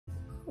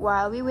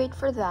while we wait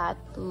for that,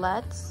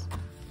 let's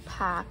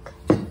pack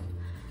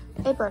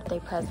a birthday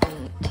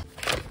present.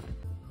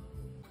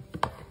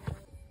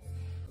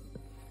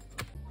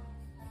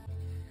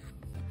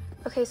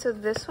 Okay, so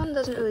this one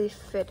doesn't really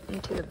fit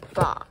into the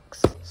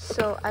box.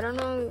 So I don't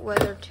know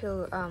whether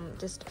to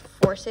just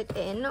force it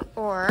in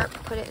or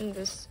put it in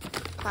this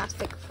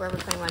plastic Forever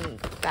 21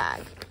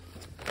 bag.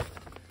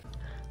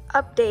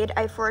 Update,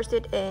 I forced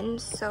it in,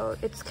 so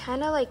it's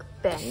kind of like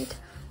bent,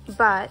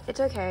 but it's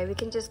okay. We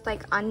can just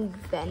like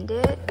unbend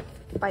it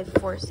by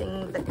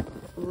forcing the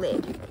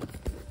lid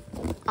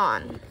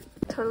on.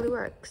 Totally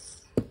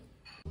works.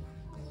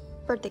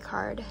 Birthday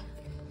card.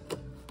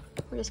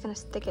 We're just gonna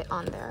stick it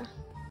on there.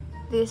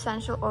 The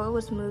essential oil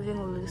was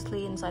moving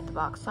loosely inside the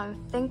box, so I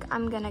think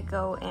I'm gonna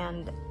go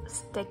and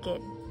stick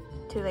it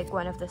to like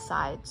one of the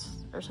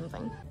sides or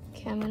something.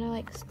 Okay, I'm gonna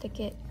like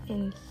stick it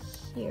in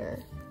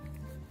here.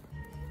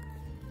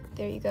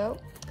 There you go.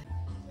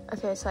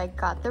 Okay, so I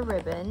got the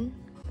ribbon.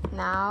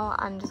 Now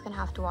I'm just gonna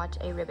have to watch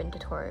a ribbon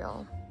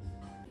tutorial.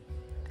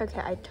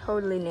 Okay, I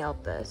totally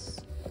nailed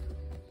this.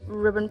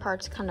 Ribbon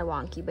part's kind of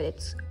wonky, but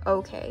it's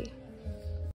okay.